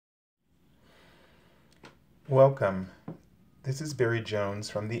Welcome. This is Barry Jones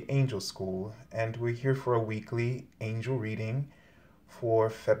from the Angel School, and we're here for a weekly angel reading for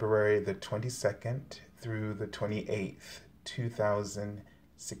February the 22nd through the 28th,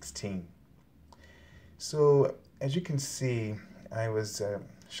 2016. So, as you can see, I was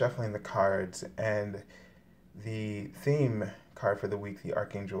shuffling the cards, and the theme card for the week, the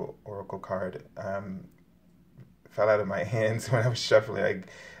Archangel Oracle card, fell out of my hands when I was shuffling.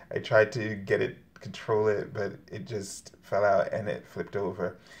 I tried to control it, but it just fell out and it flipped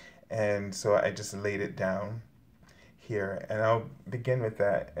over. And so I just laid it down here, and I'll begin with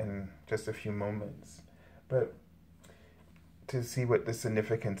that in just a few moments. But to see what the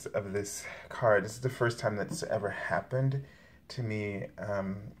significance of this card, this is the first time that's ever happened to me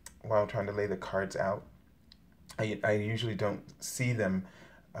while trying to lay the cards out. I usually don't see them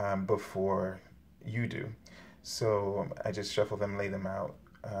before you do. So I just shuffle them, lay them out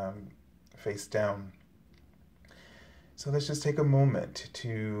face down. So let's just take a moment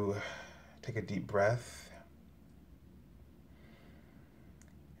to take a deep breath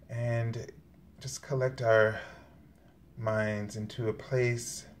and just collect our minds into a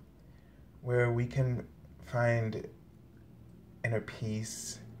place where we can find inner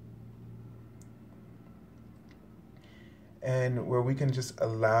peace and where we can just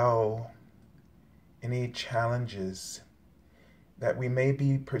allow any challenges that we may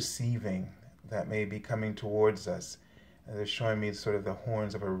be perceiving, that may be coming towards us. And they're showing me sort of the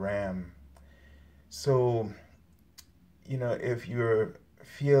horns of a ram. So, if you're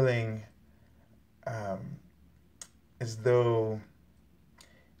feeling as though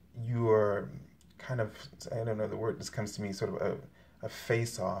you are kind of, I don't know, the word just comes to me, sort of a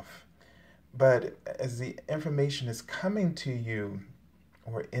face-off. But as the information is coming to you,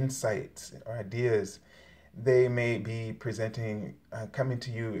 or insights or ideas, they may be coming to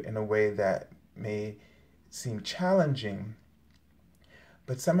you in a way that may seem challenging,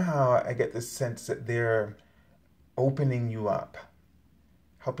 but somehow I get this sense that they're opening you up,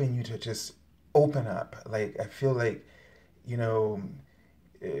 helping you to just open up. Like, I feel like,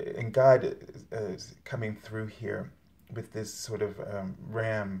 and God is coming through here with this sort of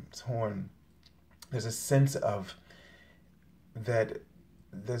ram's horn. There's a sense of that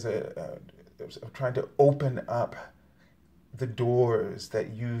there's of trying to open up the doors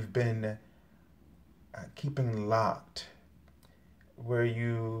that you've been keeping locked, where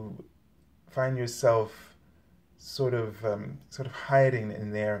you find yourself sort of hiding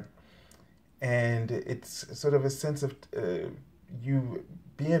in there, and it's sort of a sense of you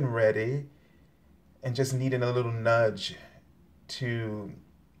being ready and just needing a little nudge to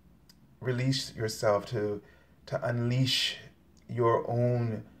release yourself, to unleash your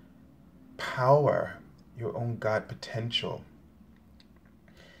own power, your own God potential.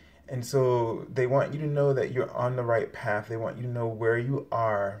 And so they want you to know that you're on the right path. They want you to know where you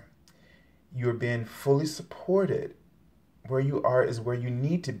are. You're being fully supported. Where you are is where you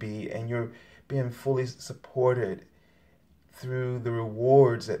need to be, and you're being fully supported through the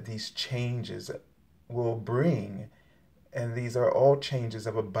rewards that these changes will bring. And these are all changes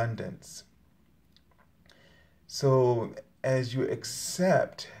of abundance. So as you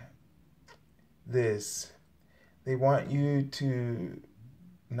accept this, they want you to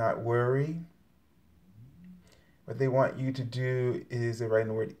not worry. What they want you to do is, they're writing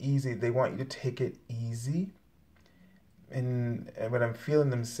the word easy, they want you to take it easy. And what I'm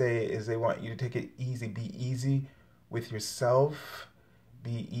feeling them say is they want you to take it easy. Be easy with yourself.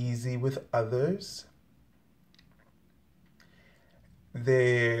 Be easy with others.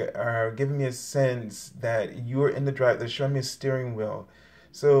 They are giving me a sense that you're in the drive. They're showing me a steering wheel.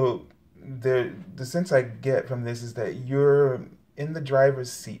 So the sense I get from this is that you're in the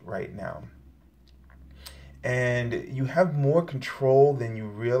driver's seat right now. And you have more control than you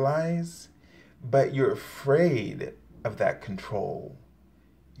realize, but you're afraid of that control.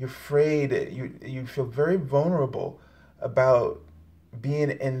 You're afraid, you feel very vulnerable about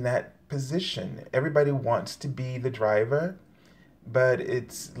being in that position. Everybody wants to be the driver, but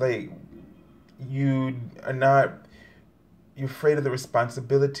it's like you're afraid of the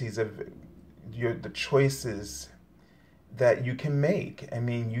responsibilities of the choices that you can make. I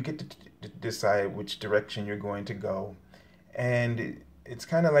mean, you get to decide which direction you're going to go. And it's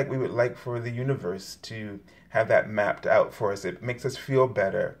kind of like we would like for the universe to have that mapped out for us. It makes us feel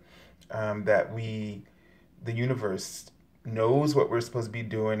better that the universe knows what we're supposed to be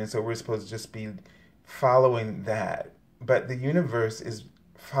doing, and so we're supposed to just be following that. But the universe is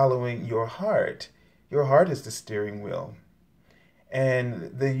following your heart. Your heart is the steering wheel.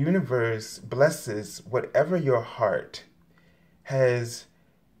 And the universe blesses whatever your heart has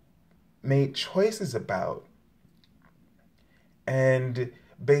made choices about and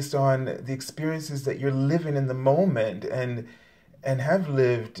based on the experiences that you're living in the moment and have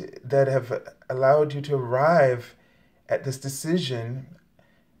lived, that have allowed you to arrive at this decision,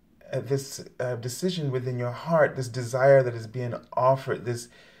 within your heart, this desire that is being offered, this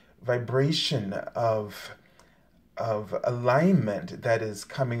vibration of alignment that is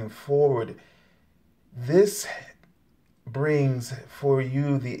coming forward. This brings for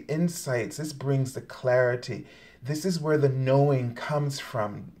you the insights. This brings the clarity. This is where the knowing comes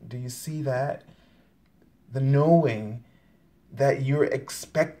from. Do you see that? The knowing that you're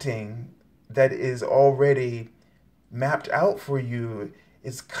expecting, that is already mapped out for you,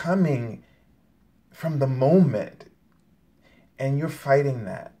 is coming from the moment. And you're fighting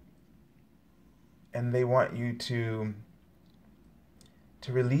that. And they want you to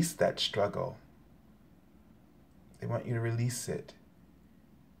release that struggle. They want you to release it.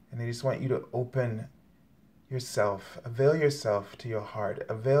 And they just want you to open yourself, avail yourself to your heart,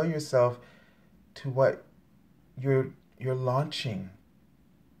 avail yourself to what you're launching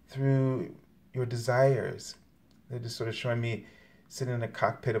through your desires. They're just sort of showing me sitting in a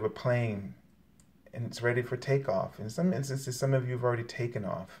cockpit of a plane and it's ready for takeoff. In some instances, some of you have already taken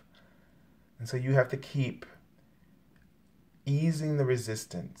off. And so you have to keep easing the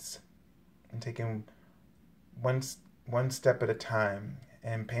resistance and taking one step at a time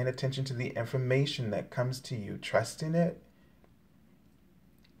and paying attention to the information that comes to you, trusting it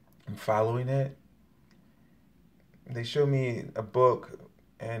and following it. They show me a book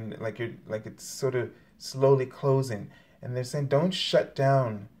and like it's sort of slowly closing, and they're saying don't shut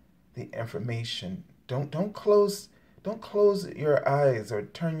down the information. Don't close your eyes or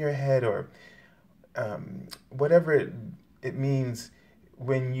turn your head or whatever it means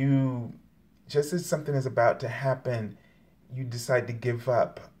when you, just as something is about to happen, you decide to give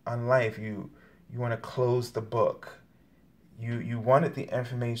up on life. You want to close the book. You wanted the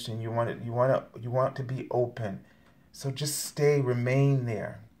information. You want to be open. So just remain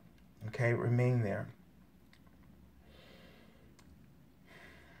there. Okay, remain there.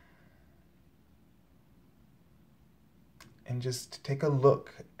 And just take a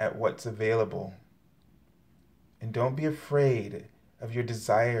look at what's available. And don't be afraid of your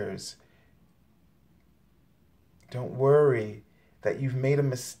desires. Don't worry that you've made a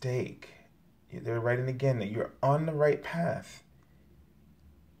mistake. They're writing again that you're on the right path.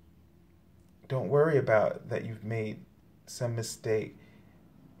 Don't worry about that you've made some mistake,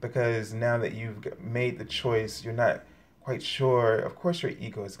 because now that you've made the choice, you're not quite sure. Of course your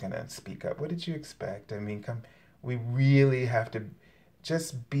ego is going to speak up. What did you expect? I mean, we really have to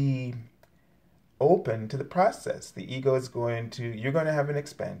just be open to the process. The ego is you're going to have an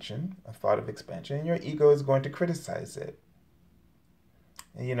expansion, a thought of expansion, and your ego is going to criticize it.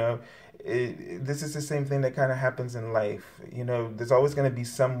 This is the same thing that kind of happens in life. There's always going to be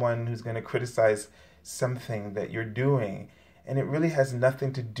someone who's going to criticize something that you're doing, and it really has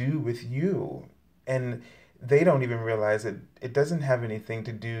nothing to do with you. And they don't even realize it. It doesn't have anything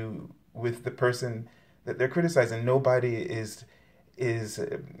to do with the person that they're criticizing. Nobody is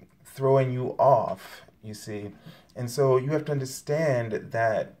throwing you off, you see. And so you have to understand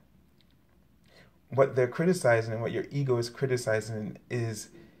that what they're criticizing and what your ego is criticizing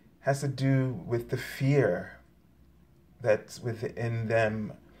has to do with the fear that's within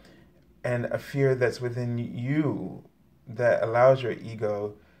them, and a fear that's within you that allows your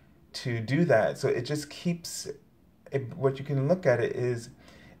ego to do that. So it just keeps what you can look at it is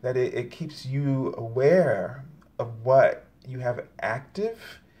that it keeps you aware of what you have active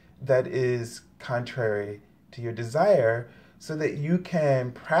that is contrary to your desire, so that you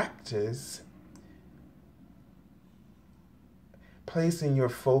can practice placing your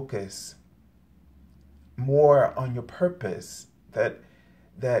focus more on your purpose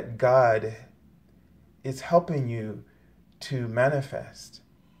that God is helping you to manifest.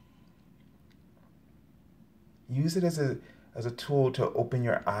 Use it as a tool to open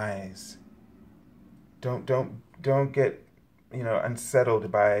your eyes. Don't get unsettled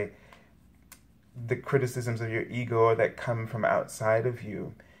by the criticisms of your ego that come from outside of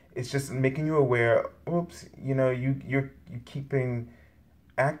you. It's just making you aware, oops, you're keeping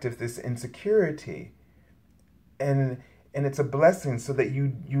active this insecurity. And it's a blessing, so that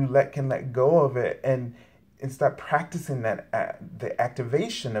you can let go of it and start practicing the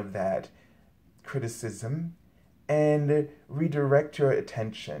activation of that criticism, and redirect your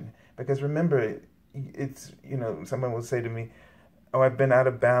attention. Because remember, it's, someone will say to me, oh, I've been out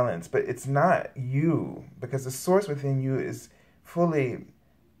of balance, but it's not you, because the source within you is fully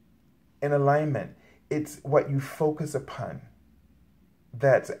in alignment. It's what you focus upon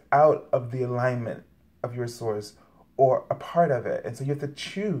that's out of the alignment of your source, or a part of it. And so you have to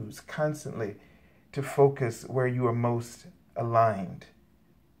choose constantly to focus where you are most aligned.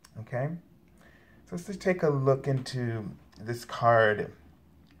 Okay? So let's just take a look into this card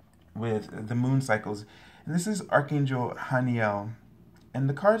with the moon cycles. And this is Archangel Haniel. And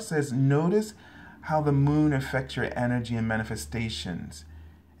the card says, notice how the moon affects your energy and manifestations,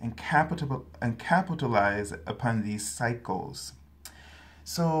 and capitalize upon these cycles.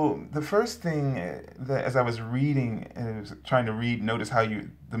 So the first thing that, as I was reading and I was trying to read, notice how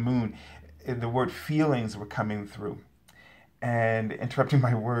the moon, the word feelings were coming through and interrupting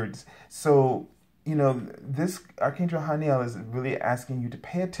my words. So, this Archangel Haniel is really asking you to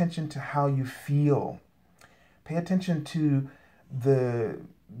pay attention to how you feel. Pay attention to the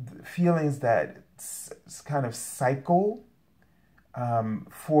feelings that kind of cycle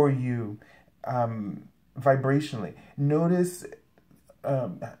for you vibrationally. Notice,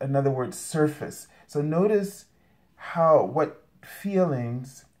 in other words, surface. So notice what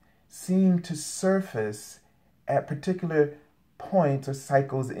feelings seem to surface at particular points or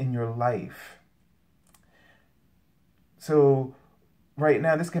cycles in your life. So right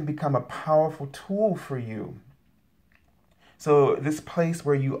now, this can become a powerful tool for you. So this place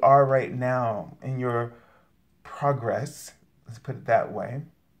where you are right now in your progress, let's put it that way,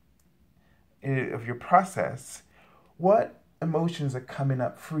 of your process, what emotions are coming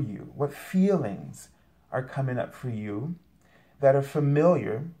up for you? What feelings are coming up for you that are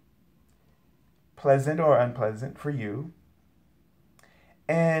familiar, pleasant or unpleasant for you?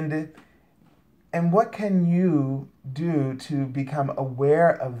 And what can you do to become aware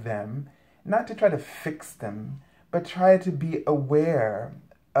of them, not to try to fix them, but try to be aware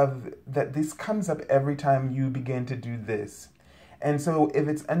of that this comes up every time you begin to do this. And so if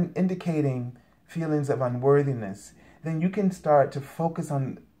it's indicating feelings of unworthiness, then you can start to focus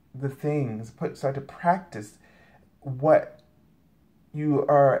on the things, start to practice what you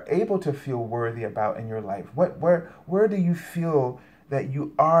are able to feel worthy about in your life. Where do you feel that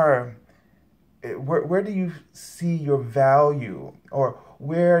you are, where do you see your value, or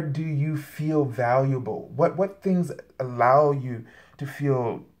where do you feel valuable? What things allow you to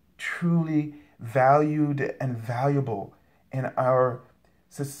feel truly valued and valuable in our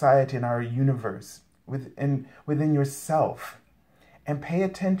society, in our universe, within yourself? And pay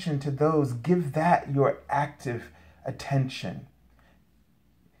attention to those. Give that your active attention.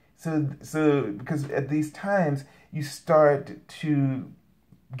 So because at these times you start to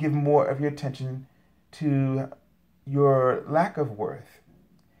give more of your attention to your lack of worth.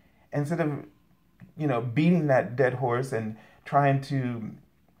 Instead of, beating that dead horse and trying to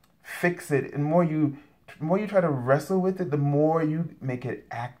fix it, and more you try to wrestle with it, the more you make it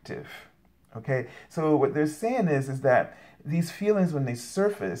active. Okay? So what they're saying is that these feelings, when they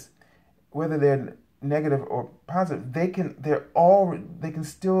surface, whether they're negative or positive, they can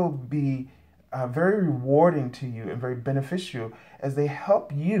still be very rewarding to you and very beneficial, as they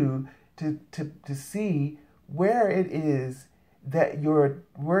help you to see where it is that you're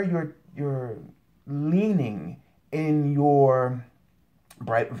leaning in your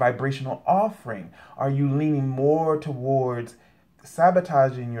vibrational offering. Are you leaning more towards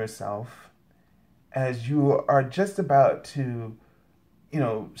sabotaging yourself as you are just about to,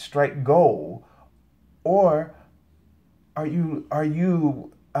 strike gold, or are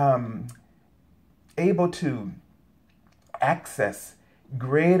you able to access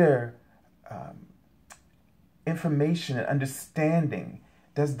greater information and understanding?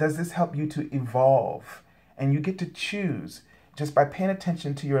 Does this help you to evolve? And you get to choose just by paying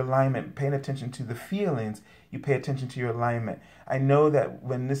attention to your alignment, paying attention to the feelings. You pay attention to your alignment. I know that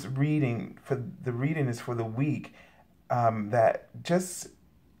when this reading is for the week, that just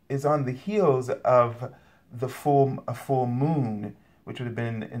is on the heels of a full moon, which would have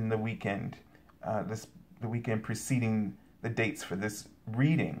been in the weekend, the weekend preceding the dates for this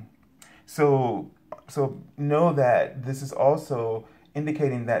reading. So know that this is also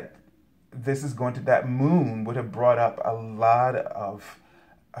indicating that that moon would have brought up a lot of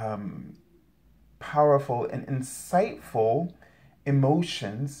powerful and insightful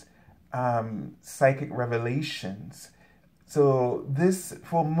emotions, psychic revelations. So this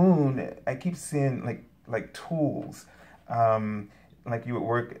full moon, I keep seeing like tools, like you would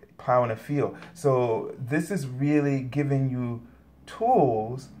work plowing a field. So this is really giving you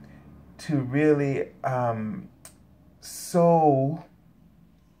tools to really sow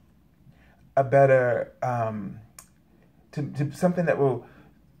a better, to something that will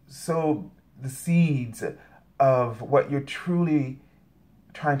sow the seeds of what you're truly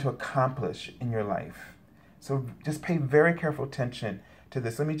trying to accomplish in your life. So just pay very careful attention to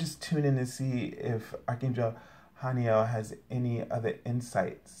this. Let me just tune in and see if Archangel Haniel has any other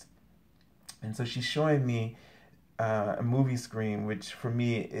insights. And so she's showing me a movie screen, which for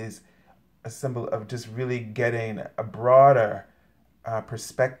me is a symbol of just really getting a broader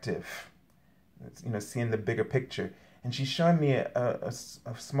perspective, seeing the bigger picture. And she's showing me a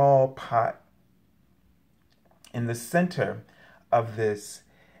small pot in the center of this.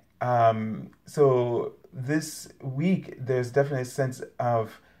 So this week, there's definitely a sense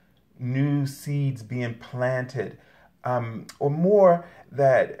of new seeds being planted, or more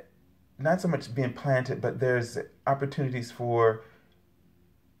that not so much being planted, but there's opportunities for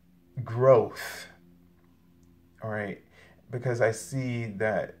growth. All right, because I see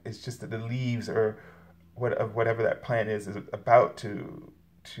that it's just that the leaves or whatever that plant is about to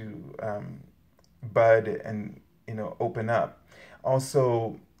bud and open up.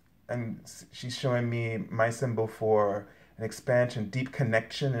 Also, and she's showing me my symbol for an expansion, deep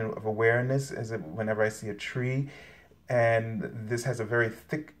connection of awareness whenever I see a tree. And this has a very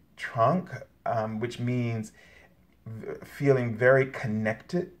thick trunk, which means feeling very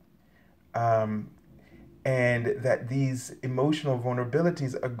connected, and that these emotional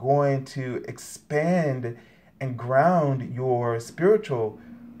vulnerabilities are going to expand and ground your spiritual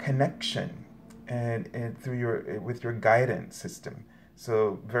connection and through with your guidance system.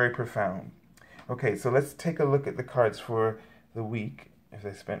 So very profound. Okay, so let's take a look at the cards for the week, if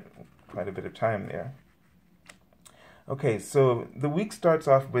I spent quite a bit of time there. Okay, so the week starts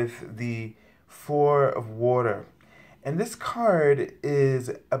off with the Four of Water. And this card is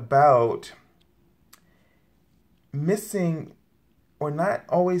about missing or not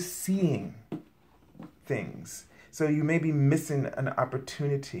always seeing things. So you may be missing an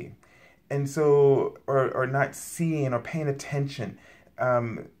opportunity. And so, or not seeing or paying attention.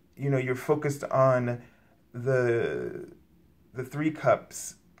 You're focused on the Three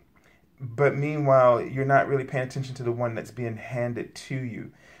Cups, but meanwhile, you're not really paying attention to the one that's being handed to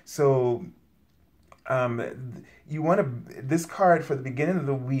you. So you want to, this card for the beginning of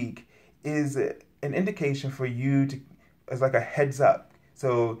the week is an indication for you to, as like a heads up.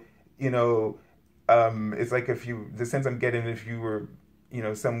 So, it's like the sense I'm getting, if you were,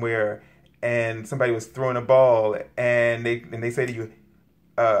 somewhere and somebody was throwing a ball and they say to you,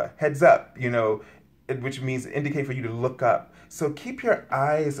 heads up, which means indicate for you to look up. So keep your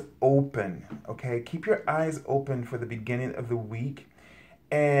eyes open, okay? Keep your eyes open for the beginning of the week.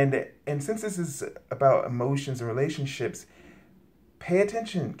 And since this is about emotions and relationships, pay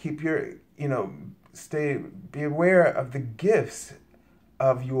attention. Keep your, be aware of the gifts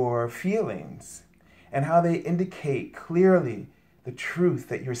of your feelings and how they indicate clearly the truth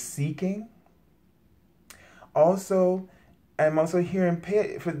that you're seeking. Also, I'm also hearing,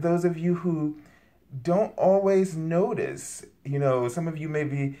 for those of you who don't always notice, some of you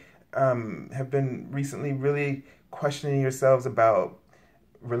maybe have been recently really questioning yourselves about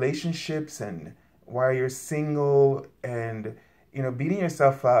relationships and why you're single, and beating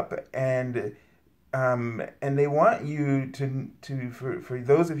yourself up, and they want you to for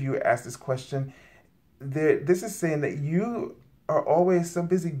those of you who ask this question, this is saying that you are always so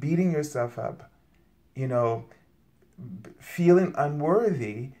busy beating yourself up, feeling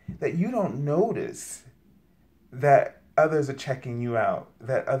unworthy, that you don't notice that others are checking you out,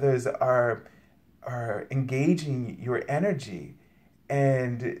 that others are engaging your energy.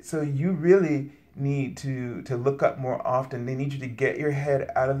 And so you really need to look up more often. They need you to get your head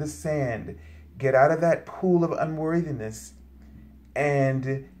out of the sand, get out of that pool of unworthiness,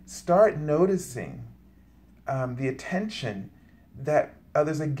 and start noticing the attention that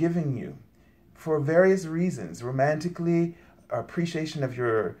others are giving you for various reasons, romantically, appreciation of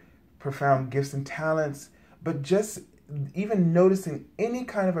your profound gifts and talents, but just even noticing any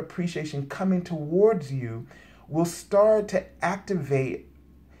kind of appreciation coming towards you will start to activate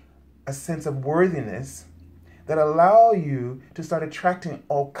a sense of worthiness that allow you to start attracting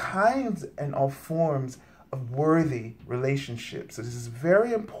all kinds and all forms of worthy relationships. So this is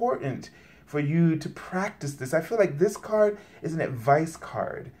very important for you to practice this. I feel like this card is an advice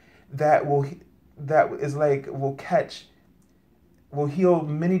card that will heal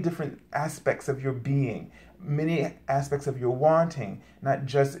many different aspects of your being, many aspects of your wanting, not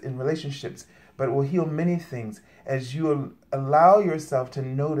just in relationships, but it will heal many things as you allow yourself to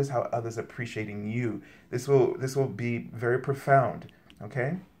notice how others are appreciating you. This will be very profound.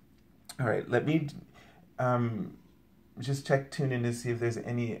 Okay? All right, let me just tune in to see if there's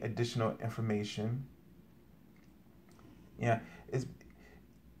any additional information. Yeah,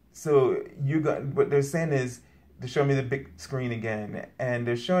 so what they're saying is, they're showing me the big screen again, and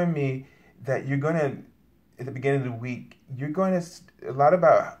they're showing me that you're going to, at the beginning of the week, you're going to, a lot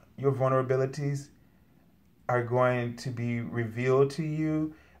about your vulnerabilities are going to be revealed to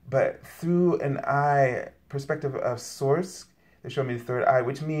you, but through an eye perspective of source. They show me the third eye,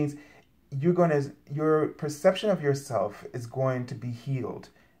 which means your perception of yourself is going to be healed,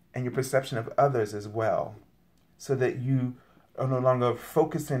 and your perception of others as well, so that you are no longer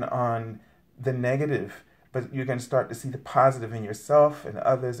focusing on the negative, but you're going to start to see the positive in yourself and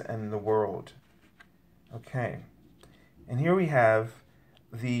others and the world. Okay. And here we have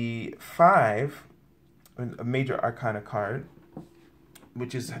the 5, a major arcana card,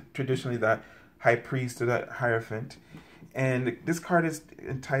 which is traditionally the high priest or the Hierophant. And this card is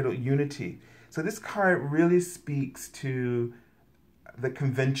entitled Unity. So this card really speaks to the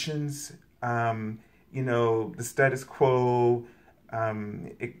conventions, the status quo.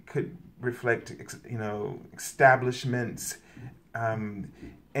 It could reflect, establishments, or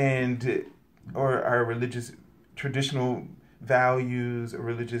our religious traditional values or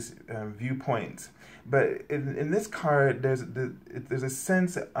religious viewpoints. But in this card, there's a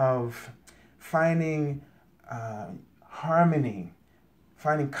sense of finding harmony,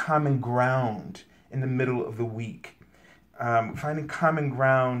 finding common ground in the middle of the week, finding common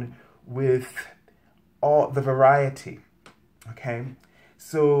ground with all the variety. Okay,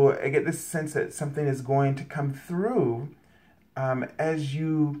 so I get this sense that something is going to come through as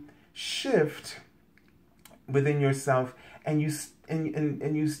you shift within yourself, and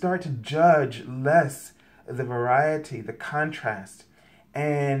you start to judge less the variety, the contrast,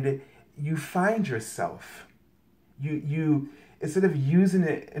 and you find yourself. You instead of using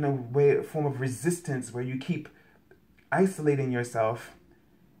it in a form of resistance where you keep isolating yourself,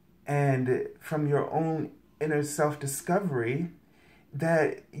 and from your own inner self-discovery,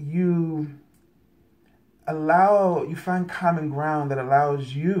 that you find common ground that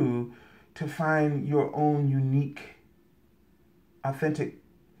allows you to find your own unique, authentic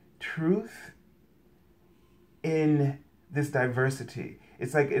truth in this diversity.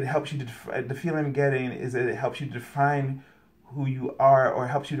 It's like it helps you to, the feeling I'm getting is that it helps you to define who you are, or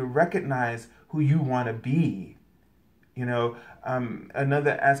helps you to recognize who you want to be.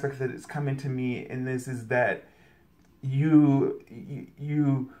 Another aspect that is coming to me in this is that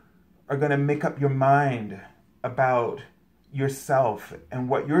you are going to make up your mind about yourself and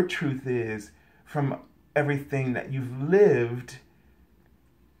what your truth is from everything that you've lived,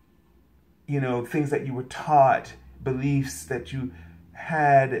 things that you were taught, beliefs that you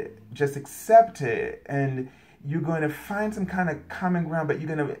had just accepted, and you're going to find some kind of common ground, but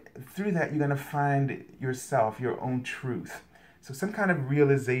through that, you're going to find yourself, your own truth. So some kind of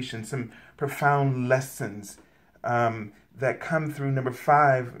realization, some profound lessons that come through number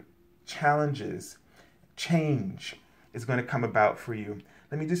 5, challenges, change is going to come about for you.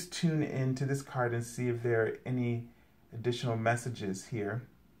 Let me just tune into this card and see if there are any additional messages here.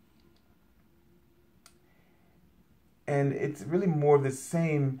 And it's really more of the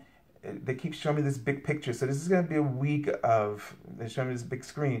same. They keep showing me this big picture. So this is going to be a week of, they're showing me this big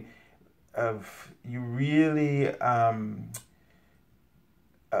screen of you really,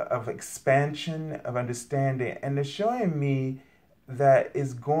 of expansion, of understanding. And they're showing me that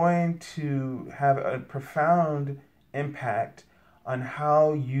is going to have a profound impact on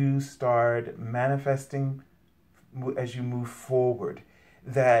how you start manifesting as you move forward.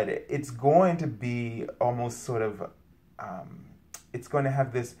 That it's going to be almost sort of, it's going to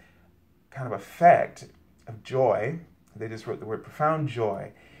have this kind of effect of joy. They just wrote the word profound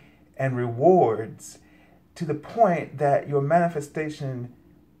joy and rewards, to the point that your manifestation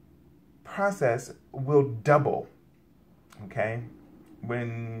process will double. Okay?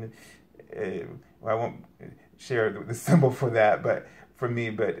 When, I won't share the symbol for that, but for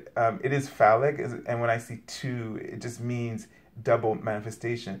me, but it is phallic, and when I see 2, it just means double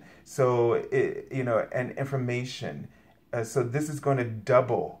manifestation. So and information. So this is going to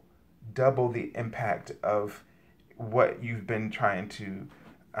double the impact of what you've been trying to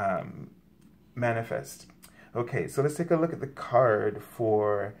manifest. Okay, so let's take a look at the card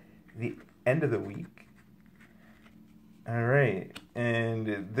for the end of the week. All right,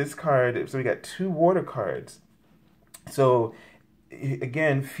 and this card, so we got 2 water cards. So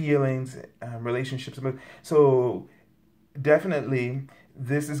again, feelings, relationships. So definitely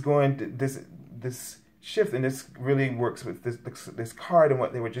this is going to, this shift, and this really works with this card, and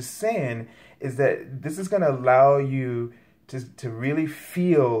what they were just saying is that this is going to allow you to really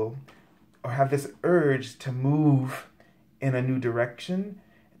feel or have this urge to move in a new direction,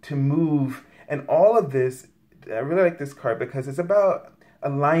 to move, and all of this. I really like this card because it's about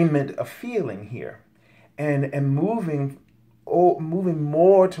alignment of feeling here, and moving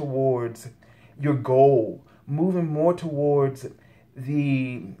more towards your goal, moving more towards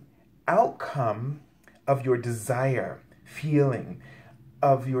the outcome of your desire, feeling,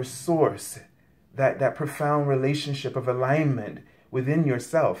 of your source, that profound relationship of alignment within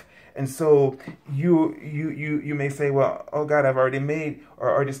yourself. And so you may say, well, oh God, I've already made or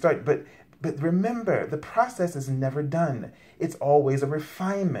already started. But remember, the process is never done. It's always a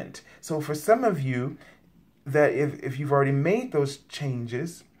refinement. So for some of you, that if you've already made those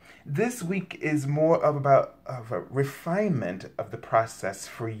changes, this week is more of a refinement of the process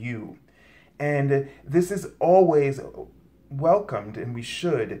for you. And this is always welcomed, and we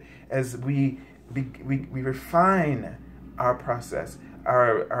should, as we refine our process,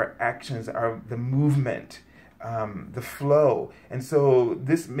 our actions, the movement, the flow. And so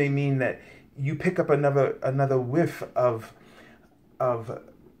this may mean that you pick up another whiff of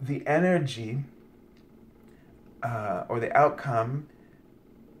the energy or the outcome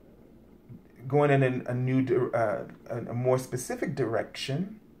going in a more specific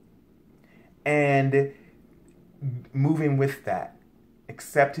direction, and moving with that,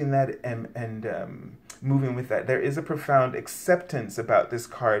 accepting that, and moving with that. There is a profound acceptance about this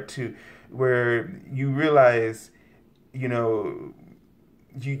card too, where you realize, you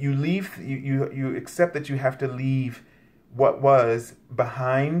leave, you accept that you have to leave what was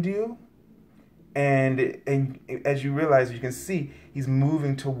behind you, and as you realize, you can see he's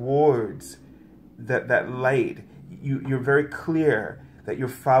moving towards that light. You're very clear that you're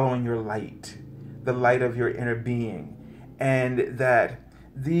following your light, the light of your inner being, and that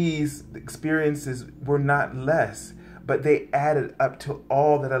these experiences were not less, but they added up to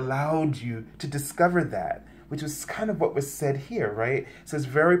all that allowed you to discover that, which was kind of what was said here, right? So it's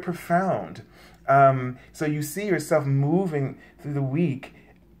very profound. So you see yourself moving through the week.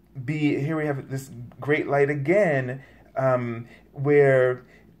 Here we have this great light again, where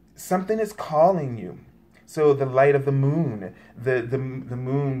something is calling you. So the light of the moon, the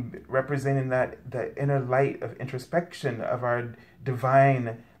moon representing that inner light of introspection of our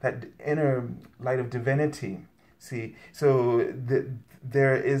divine, that inner light of divinity. See, so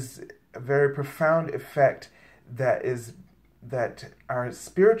there is a very profound effect that our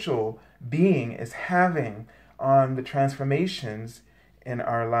spiritual being is having on the transformations in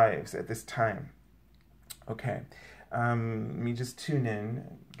our lives at this time. Okay, let me just tune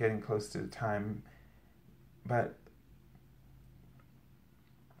in, getting close to the time. But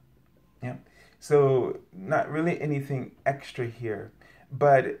yeah, so not really anything extra here,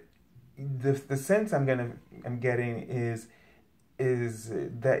 but the sense I'm getting is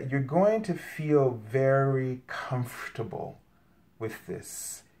that you're going to feel very comfortable with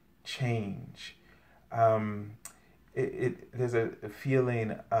this change. There's a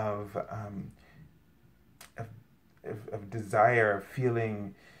feeling of desire,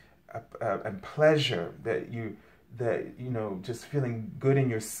 feeling and pleasure, just feeling good in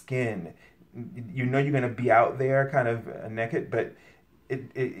your skin. You're going to be out there kind of naked, but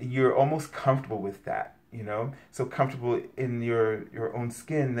you're almost comfortable with that, so comfortable in your own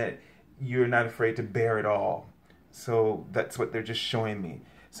skin that you're not afraid to bear it all. So that's what they're just showing me.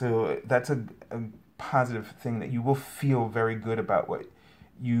 So that's a positive thing, that you will feel very good about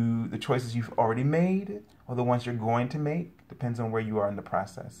the choices you've already made or the ones you're going to make. Depends on where you are in the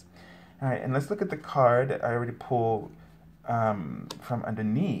process. All right, and let's look at the card that I already pulled from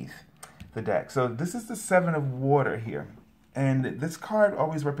underneath the deck. So this is the Seven of Water here. And this card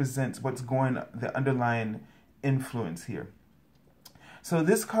always represents the underlying influence here. So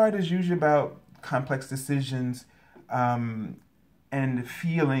this card is usually about complex decisions and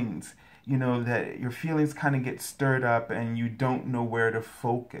feelings, that your feelings kind of get stirred up and you don't know where to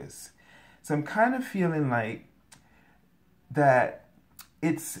focus. So I'm kind of feeling like that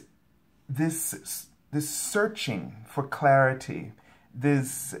it's this searching for clarity,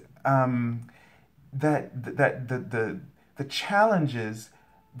 this the challenges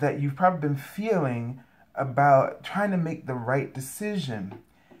that you've probably been feeling about trying to make the right decision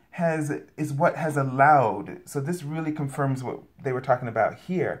is what has allowed. So this really confirms what they were talking about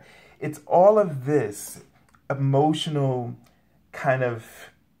here. It's all of this emotional kind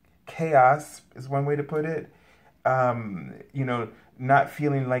of chaos is one way to put it. Not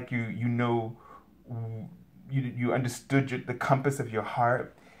feeling like you understood the compass of your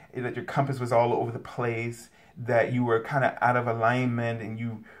heart, that your compass was all over the place, that you were kind of out of alignment and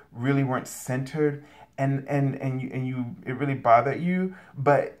you really weren't centered, and it really bothered you,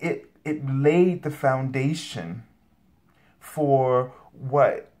 but it laid the foundation for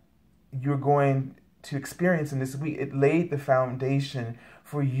what you're going to experience in this week. It laid the foundation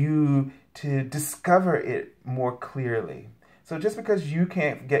for you to discover it more clearly. So just because you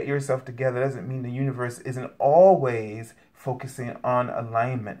can't get yourself together doesn't mean the universe isn't always focusing on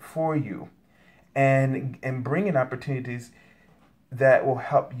alignment for you. and bring in opportunities that will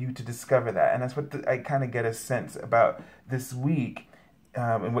help you to discover that. And that's what I kind of get a sense about this week,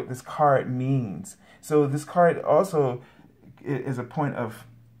 and what this card means. So this card also is a point of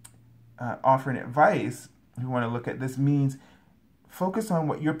offering advice. If you want to look at this, means focus on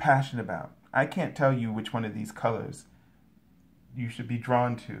what you're passionate about. I can't tell you which one of these colors you should be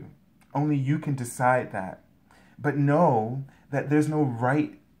drawn to. Only you can decide that. But know that there's no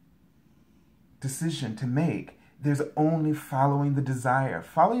right decision to make. There's only following the desire.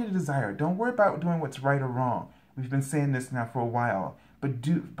 Follow your desire. Don't worry about doing what's right or wrong. We've been saying this now for a while.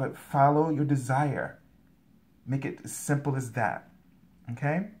 But follow your desire. Make it as simple as that.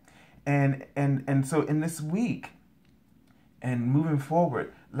 Okay? And so in this week and moving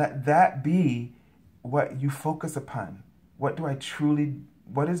forward, let that be what you focus upon. What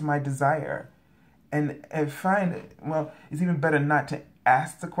is my desire? And find, well, it's even better not to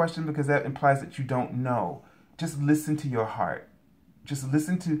ask the question, because that implies that you don't know. Just listen to your heart. Just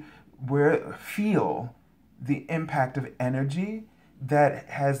listen to feel the impact of energy that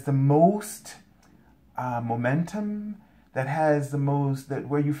has the most momentum, that has the most,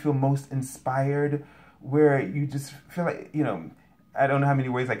 where you feel most inspired, where you just feel like, I don't know how many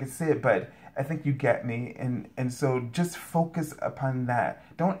ways I could say it, but I think you get me. And so just focus upon that.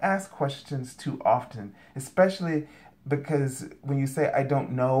 Don't ask questions too often, especially because when you say, I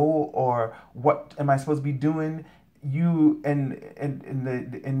don't know, or what am I supposed to be doing, you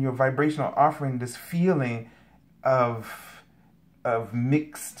in your vibrational offering, this feeling of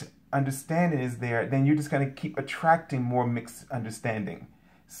mixed understanding is there, then you're just going to keep attracting more mixed understanding.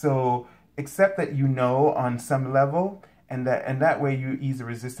 So accept that you know on some level, and that way you ease the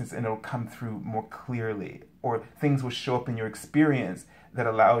resistance, and it'll come through more clearly, or things will show up in your experience that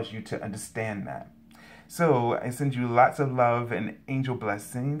allows you to understand that. So I send you lots of love and angel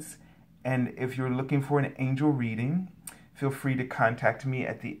blessings. And if you're looking for an angel reading, feel free to contact me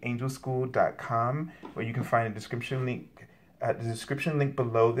at theangelschool.com, where you can find a description link at the description link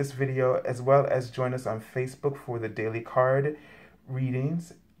below this video, as well as join us on Facebook for the daily card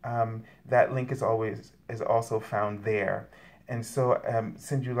readings. That link is also found there. And so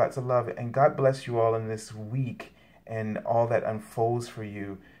send you lots of love, and God bless you all in this week and all that unfolds for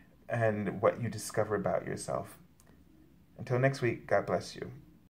you and what you discover about yourself. Until next week, God bless you.